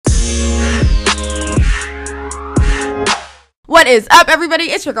What is up, everybody?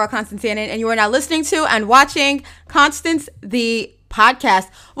 It's your girl, Constance Shannon, and you are now listening to and watching Constance the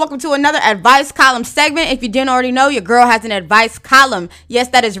Podcast. Welcome to another advice column segment. If you didn't already know, your girl has an advice column. Yes,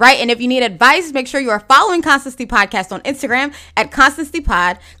 that is right. And if you need advice, make sure you are following Constance the Podcast on Instagram at Constance the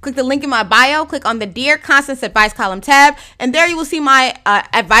Pod. Click the link in my bio. Click on the Dear Constance Advice Column tab, and there you will see my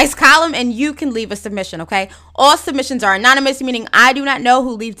advice column, and you can leave a submission. Okay, all submissions are anonymous, meaning I do not know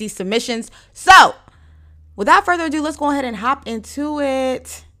who leaves these submissions. So, without further ado, let's go ahead and hop into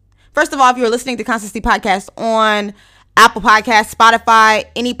it. First of all, if you're listening to Constance the Podcast on Apple Podcasts, Spotify,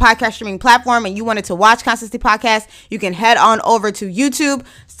 any podcast streaming platform, and you wanted to watch Constance the Podcast, you can head on over to YouTube,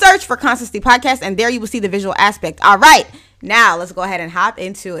 search for Constance the Podcast, and there you will see the visual aspect. All right, now let's go ahead and hop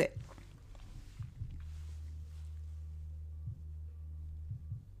into it.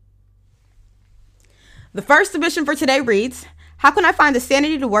 The first submission for today reads, how can I find the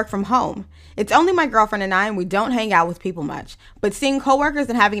sanity to work from home? It's only my girlfriend and I, and we don't hang out with people much. But seeing coworkers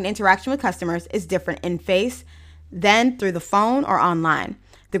and having an interaction with customers is different in face than through the phone or online.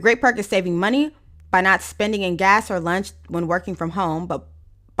 The great perk is saving money by not spending in gas or lunch when working from home. But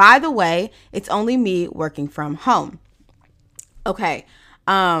by the way, it's only me working from home. Okay,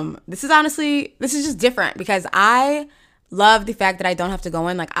 this is just different because I love the fact that I don't have to go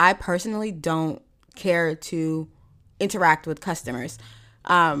in. Like, I personally don't care to interact with customers.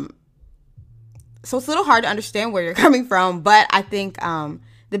 So it's a little hard to understand where you're coming from, but I think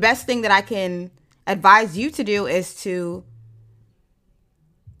the best thing that I can advise you to do is to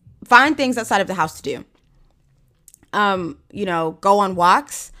find things outside of the house to do. Go on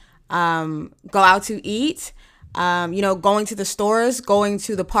walks, go out to eat, going to the stores, going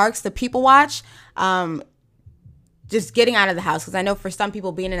to the parks, the people watch, just getting out of the house, because I know for some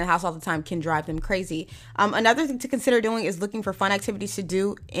people being in the house all the time can drive them crazy. Another thing to consider doing is looking for fun activities to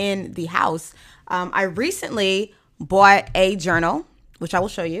do in the house. I recently bought a journal, which I will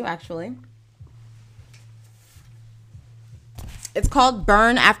show you actually. It's called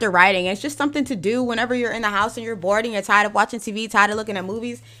Burn After Writing. It's just something to do whenever you're in the house and you're bored and you're tired of watching TV, tired of looking at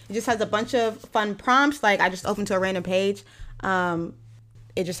movies. It just has a bunch of fun prompts. Like, I just opened to a random page.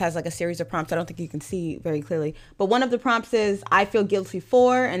 It just has like a series of prompts. I don't think you can see very clearly. But one of the prompts is, I feel guilty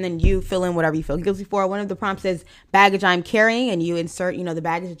for, and then you fill in whatever you feel guilty for. One of the prompts is baggage I'm carrying, and you insert, the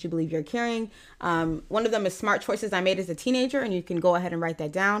baggage that you believe you're carrying. One of them is smart choices I made as a teenager, and you can go ahead and write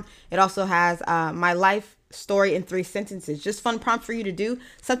that down. It also has my life story in 3 sentences. Just fun prompts for you to do.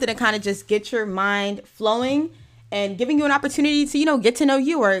 Something to kind of just get your mind flowing and giving you an opportunity to, get to know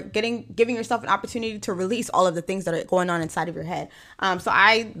you, or giving yourself an opportunity to release all of the things that are going on inside of your head. So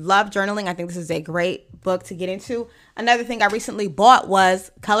I love journaling. I think this is a great book to get into. Another thing I recently bought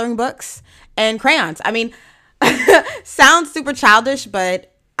was coloring books and crayons. I mean, sounds super childish,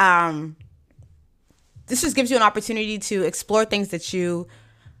 but this just gives you an opportunity to explore things that you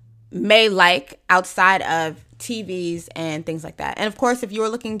may like outside of TVs and things like that. And of course, if you're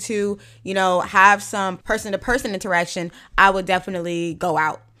looking to, have some person-to-person interaction, I would definitely go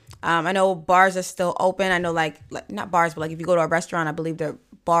out. I know bars are still open. I know like not bars, but like if you go to a restaurant, I believe the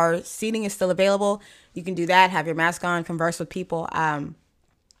bar seating is still available. You can do that, have your mask on, converse with people. And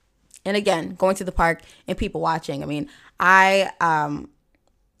again, going to the park and people watching. I mean, I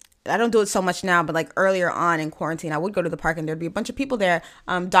don't do it so much now, but like earlier on in quarantine, I would go to the park and there'd be a bunch of people there,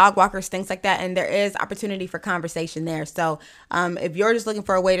 dog walkers, things like that. And there is opportunity for conversation there. So if you're just looking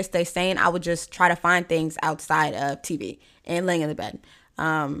for a way to stay sane, I would just try to find things outside of TV and laying in the bed.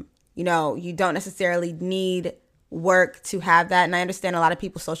 You don't necessarily need work to have that. And I understand a lot of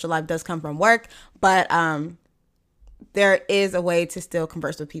people's social life does come from work, but there is a way to still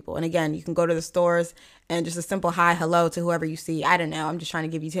converse with people. And again, you can go to the stores and just a simple hi, hello to whoever you see. I don't know. I'm just trying to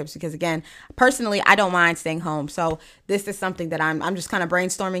give you tips because, again, personally, I don't mind staying home. So this is something that I'm just kind of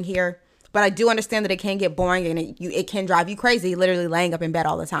brainstorming here. But I do understand that it can get boring and it can drive you crazy, literally laying up in bed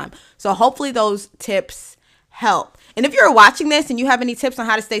all the time. So hopefully those tips help. And if you're watching this and you have any tips on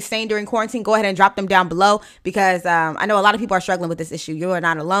how to stay sane during quarantine, go ahead and drop them down below, because I know a lot of people are struggling with this issue. You are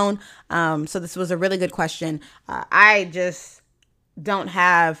not alone. So this was a really good question. I just don't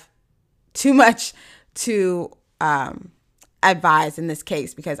have too much to advise in this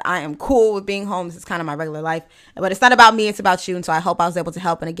case, because I am cool with being home. This is kind of my regular life, but it's not about me, it's about you. And so I hope I was able to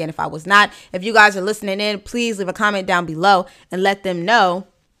help. And again, if I was not, if you guys are listening in, please leave a comment down below and let them know,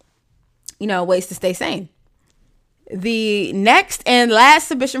 ways to stay sane. The next and last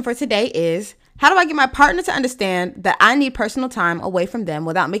submission for today is, how do I get my partner to understand that I need personal time away from them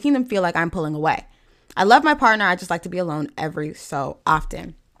without making them feel like I'm pulling away? I love my partner. I just like to be alone every so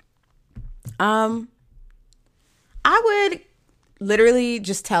often. I would literally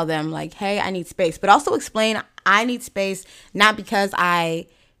just tell them like, hey, I need space, but also explain I need space, not because I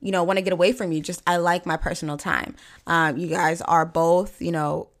want to get away from you. Just I like my personal time. You guys are both,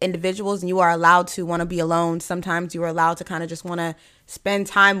 individuals, and you are allowed to want to be alone. Sometimes you are allowed to kind of just want to spend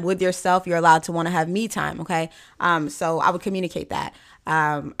time with yourself. You're allowed to want to have me time. Okay. So I would communicate that.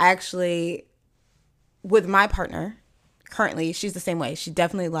 I actually, with my partner currently, she's the same way. She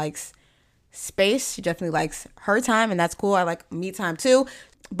definitely likes space. She definitely likes her time, and that's cool. I like me time too.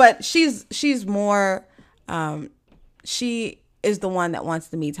 But she's more, she is the one that wants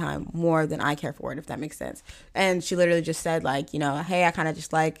the me time more than I care for it, if that makes sense. And she literally just said hey, I kind of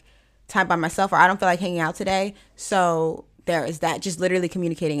just like time by myself, or I don't feel like hanging out today. So there is that, just literally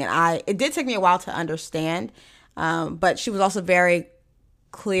communicating. And it did take me a while to understand. But she was also very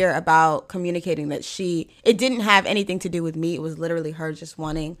clear about communicating that it didn't have anything to do with me. It was literally her just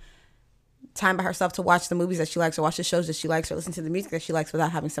wanting time by herself to watch the movies that she likes, or watch the shows that she likes, or listen to the music that she likes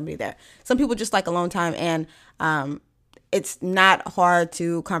without having somebody there. Some people just like alone time, and it's not hard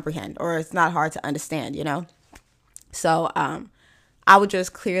to comprehend, or it's not hard to understand, So I would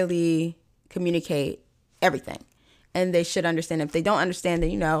just clearly communicate everything, and they should understand. If they don't understand,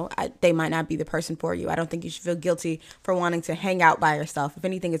 then, they might not be the person for you. I don't think you should feel guilty for wanting to hang out by yourself. If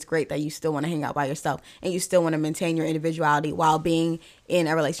anything, it's great that you still want to hang out by yourself, and you still want to maintain your individuality while being in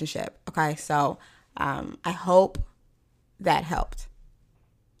a relationship. Okay. So I hope that helped.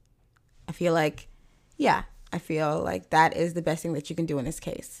 I feel like that is the best thing that you can do in this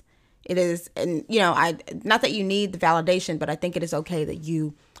case. It is, and not that you need the validation, but I think it is okay that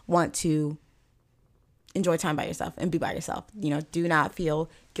you want to enjoy time by yourself and be by yourself. Do not feel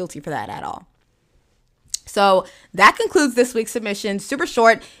guilty for that at all. So that concludes this week's submission. Super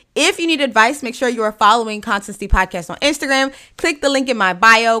short. If you need advice, make sure you are following Constancy Podcast on Instagram. Click the link in my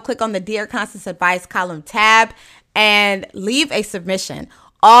bio. Click on the Dear Constance Advice column tab and leave a submission.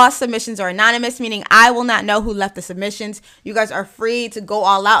 All submissions are anonymous, meaning I will not know who left the submissions. You guys are free to go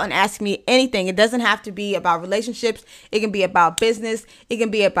all out and ask me anything. It doesn't have to be about relationships. It can be about business. It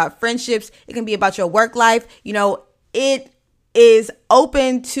can be about friendships. It can be about your work life. It is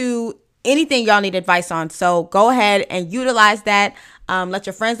open to anything y'all need advice on. So go ahead and utilize that. Let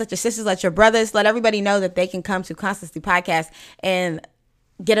your friends, let your sisters, let your brothers, let everybody know that they can come to Constancy Podcast and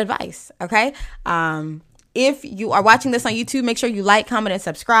get advice. Okay. If you are watching this on YouTube, make sure you like, comment, and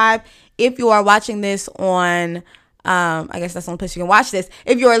subscribe. If you are watching this on, I guess that's the only place you can watch this.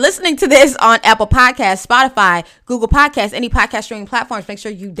 If you are listening to this on Apple Podcasts, Spotify, Google Podcasts, any podcast streaming platforms, make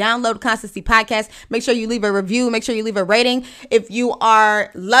sure you download Constancy Podcast. Make sure you leave a review. Make sure you leave a rating. If you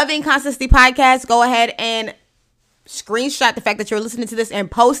are loving Constancy Podcast, go ahead and screenshot the fact that you're listening to this and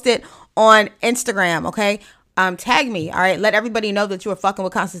post it on Instagram, okay? Tag me, all right? Let everybody know that you are fucking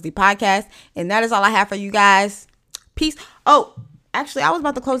with Constancy Podcast. And that is all I have for you guys. Peace. Oh, actually, I was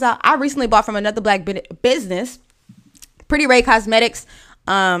about to close out. I recently bought from another black business, Pretty Ray Cosmetics.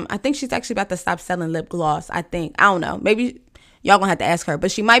 I think she's actually about to stop selling lip gloss. I don't know. Maybe y'all gonna have to ask her, but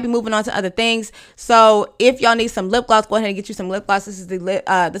she might be moving on to other things. So if y'all need some lip gloss, go ahead and get you some lip gloss. This is the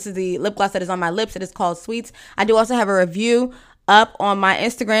lip gloss that is on my lips. It is called Sweets. I do also have a review up on my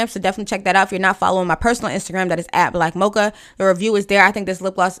Instagram, so definitely check that out. If you're not following my personal Instagram, that is at Black Mocha. The review is there. I think this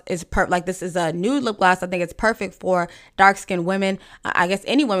lip gloss is this is a nude lip gloss. I think it's perfect for dark skinned women. I guess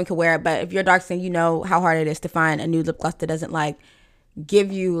any woman could wear it, but if you're dark skinned, you know how hard it is to find a nude lip gloss that doesn't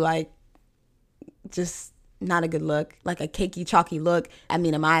give you just not a good look, like a cakey, chalky look. I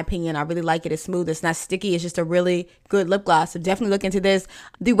mean, in my opinion, I really like it. It's smooth. It's not sticky. It's just a really good lip gloss. So definitely look into this.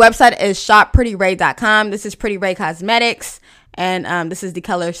 The website is shopprettyray.com. This is Pretty Ray Cosmetics. And this is the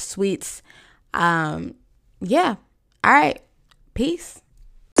color Sweets. Yeah. All right. Peace.